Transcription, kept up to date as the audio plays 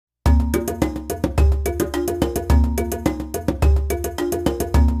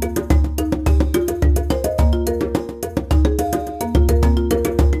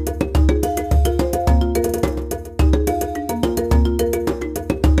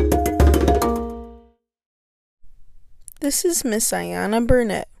This is Miss Ayana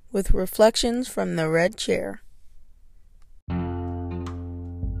Burnett with Reflections from the Red Chair.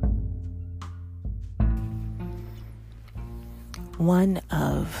 One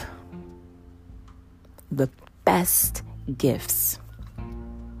of the best gifts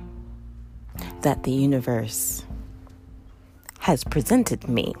that the universe has presented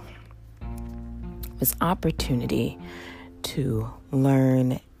me was opportunity to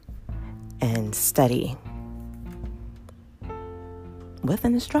learn and study with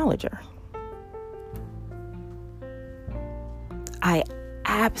an astrologer. I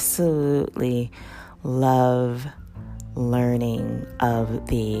absolutely love learning of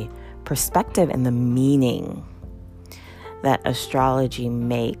the perspective and the meaning that astrology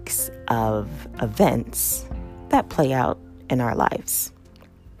makes of events that play out in our lives.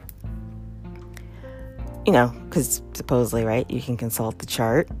 You know, because supposedly, right, you can consult the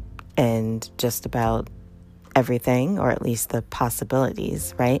chart and just about everything, or at least the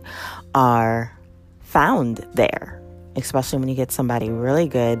possibilities, right, are found there, especially when you get somebody really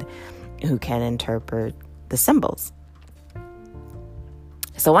good who can interpret the symbols.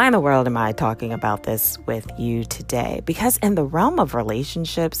 So why in the world am I talking about this with you today? Because in the realm of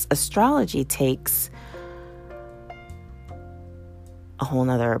relationships, astrology takes a whole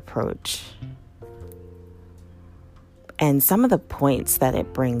nother approach. And some of the points that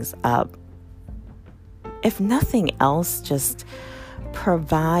it brings up, if nothing else, just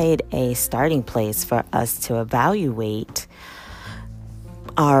provide a starting place for us to evaluate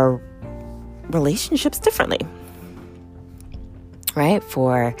our relationships differently. Right?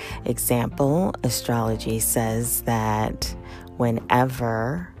 For example, astrology says that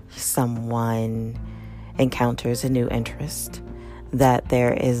whenever someone encounters a new interest, that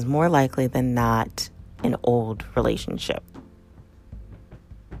there is more likely than not an old relationship.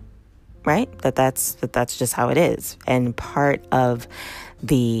 Right? That's just how it is. And part of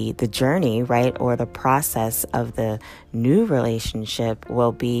the journey, right, or the process of the new relationship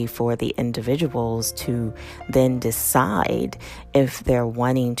will be for the individuals to then decide if they're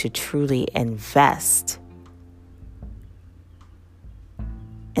wanting to truly invest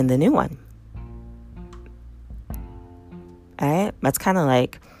in the new one. All right? That's kind of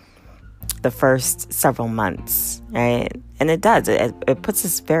like the first several months, right? And it does. It puts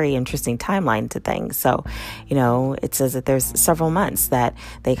this very interesting timeline to things. So, you know, it says that there's several months that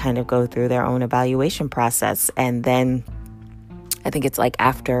they kind of go through their own evaluation process. And then I think it's like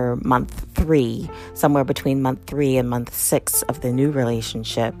after month 3, somewhere between month 3 and month 6 of the new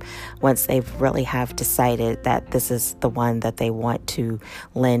relationship, once they really have decided that this is the one that they want to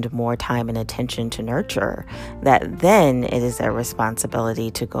lend more time and attention to nurture, that then it is their responsibility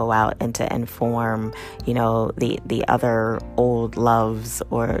to go out and to inform, you know, the other old loves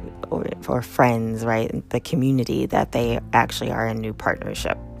or friends, right, the community, that they actually are in new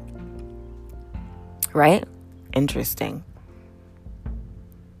partnership. Right? Interesting.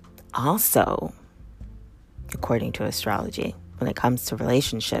 Also, according to astrology, when it comes to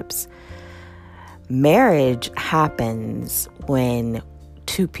relationships, marriage happens when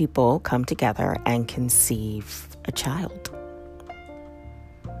two people come together and conceive a child.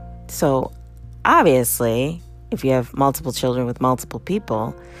 So, obviously, if you have multiple children with multiple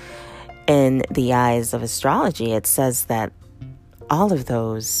people, in the eyes of astrology, it says that all of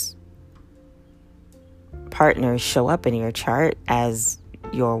those partners show up in your chart as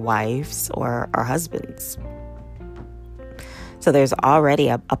your wives or husbands. So there's already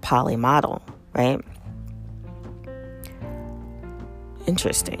a poly model, right?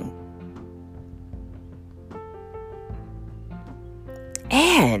 Interesting.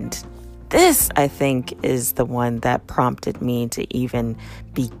 And this, I think, is the one that prompted me to even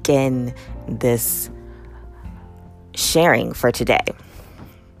begin this sharing for today.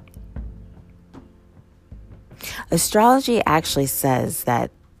 Astrology actually says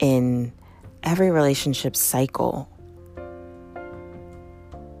that in every relationship cycle,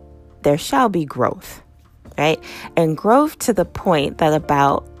 there shall be growth, right? And growth to the point that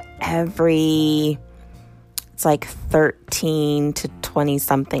about it's like 13 to 20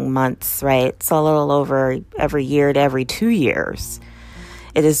 something months, right? It's a little over every year to every 2 years.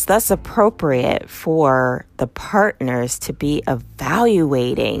 It is thus appropriate for the partners to be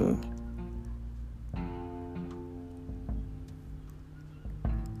evaluating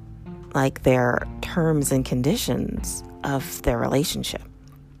like their terms and conditions of their relationship.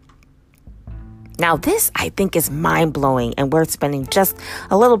 Now, this I think is mind-blowing and worth spending just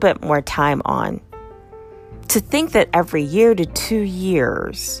a little bit more time on to think that every year to 2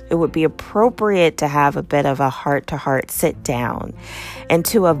 years, it would be appropriate to have a bit of a heart-to-heart sit down and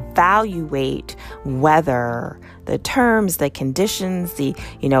to evaluate whether the terms, the conditions, the,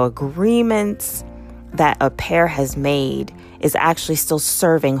 agreements that a pair has made is actually still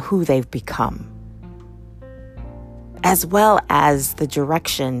serving who they've become, as well as the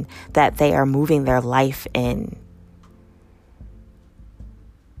direction that they are moving their life in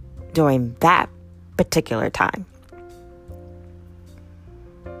during that particular time.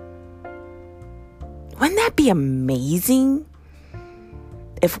 Wouldn't that be amazing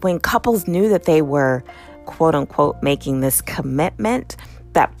if when couples knew that they were, quote unquote, making this commitment,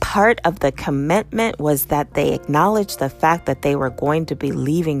 that part of the commitment was that they acknowledged the fact that they were going to be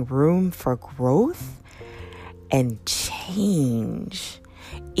leaving room for growth and change,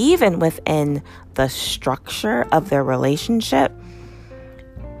 even within the structure of their relationship?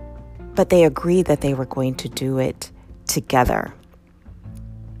 But they agreed that they were going to do it together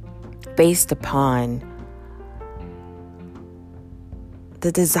based upon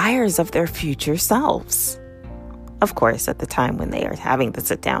the desires of their future selves. Of course, at the time when they are having the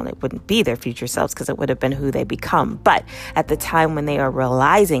sit down, it wouldn't be their future selves because it would have been who they become. But at the time when they are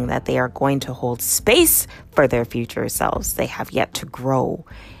realizing that they are going to hold space for their future selves, they have yet to grow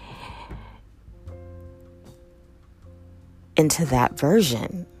into that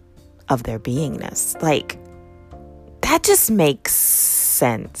version of their beingness. Like, that just makes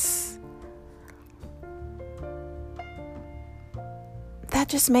sense. That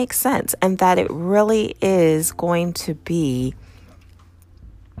just makes sense. And that it really is going to be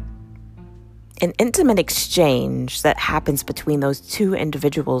an intimate exchange that happens between those two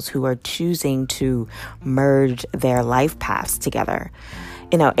individuals who are choosing to merge their life paths together.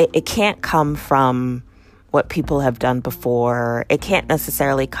 It can't come from what people have done before. It can't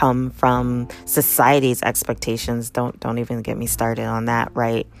necessarily come from society's expectations. Don't even get me started on that,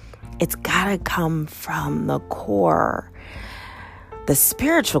 right? It's gotta come from the core, the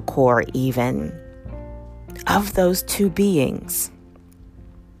spiritual core even, of those two beings.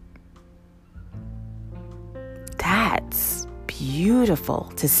 That's beautiful,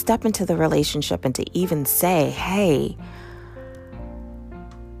 to step into the relationship and to even say, hey,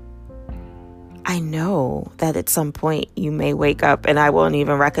 I know that at some point you may wake up and I won't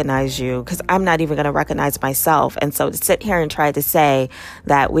even recognize you because I'm not even going to recognize myself. And so to sit here and try to say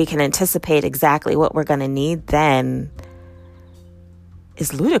that we can anticipate exactly what we're going to need then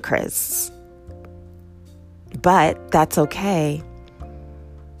is ludicrous. But that's okay.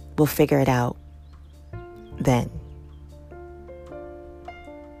 We'll figure it out then.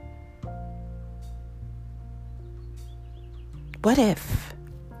 What if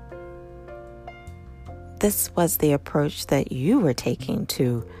this was the approach that you were taking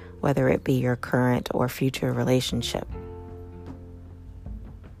to whether it be your current or future relationship?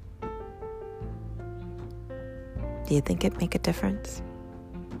 Do you think it'd make a difference?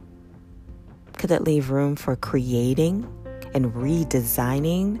 Could it leave room for creating and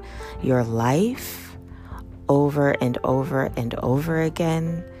redesigning your life over and over and over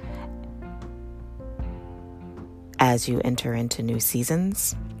again as you enter into new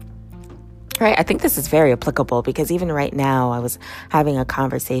seasons? Right, I think this is very applicable because even right now I was having a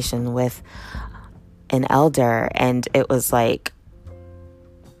conversation with an elder and it was like,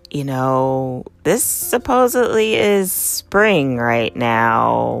 this supposedly is spring right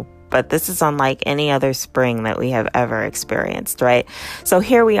now, but this is unlike any other spring that we have ever experienced, right? So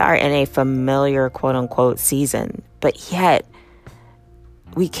here we are in a familiar quote unquote season, but yet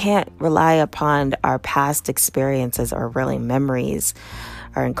we can't rely upon our past experiences or really memories,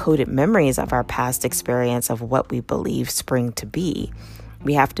 our encoded memories of our past experience of what we believe spring to be.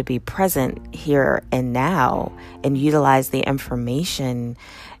 We have to be present here and now and utilize the information,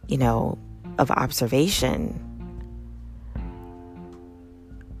 of observation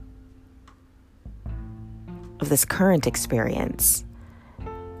of this current experience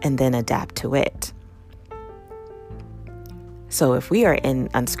and then adapt to it. So if we are in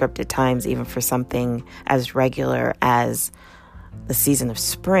unscripted times, even for something as regular as the season of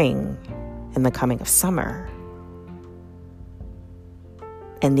spring and the coming of summer,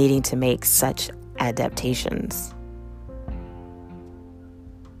 and needing to make such adaptations,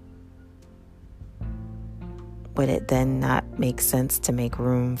 would it then not make sense to make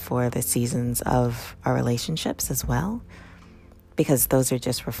room for the seasons of our relationships as well? Because those are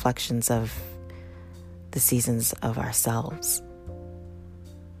just reflections of the seasons of ourselves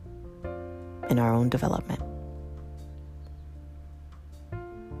in our own development.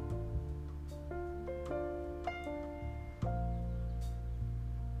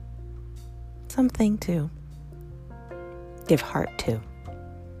 Something to give heart to.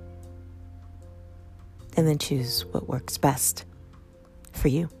 And then choose what works best for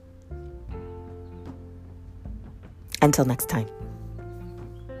you. Until next time,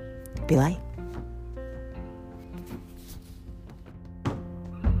 be light.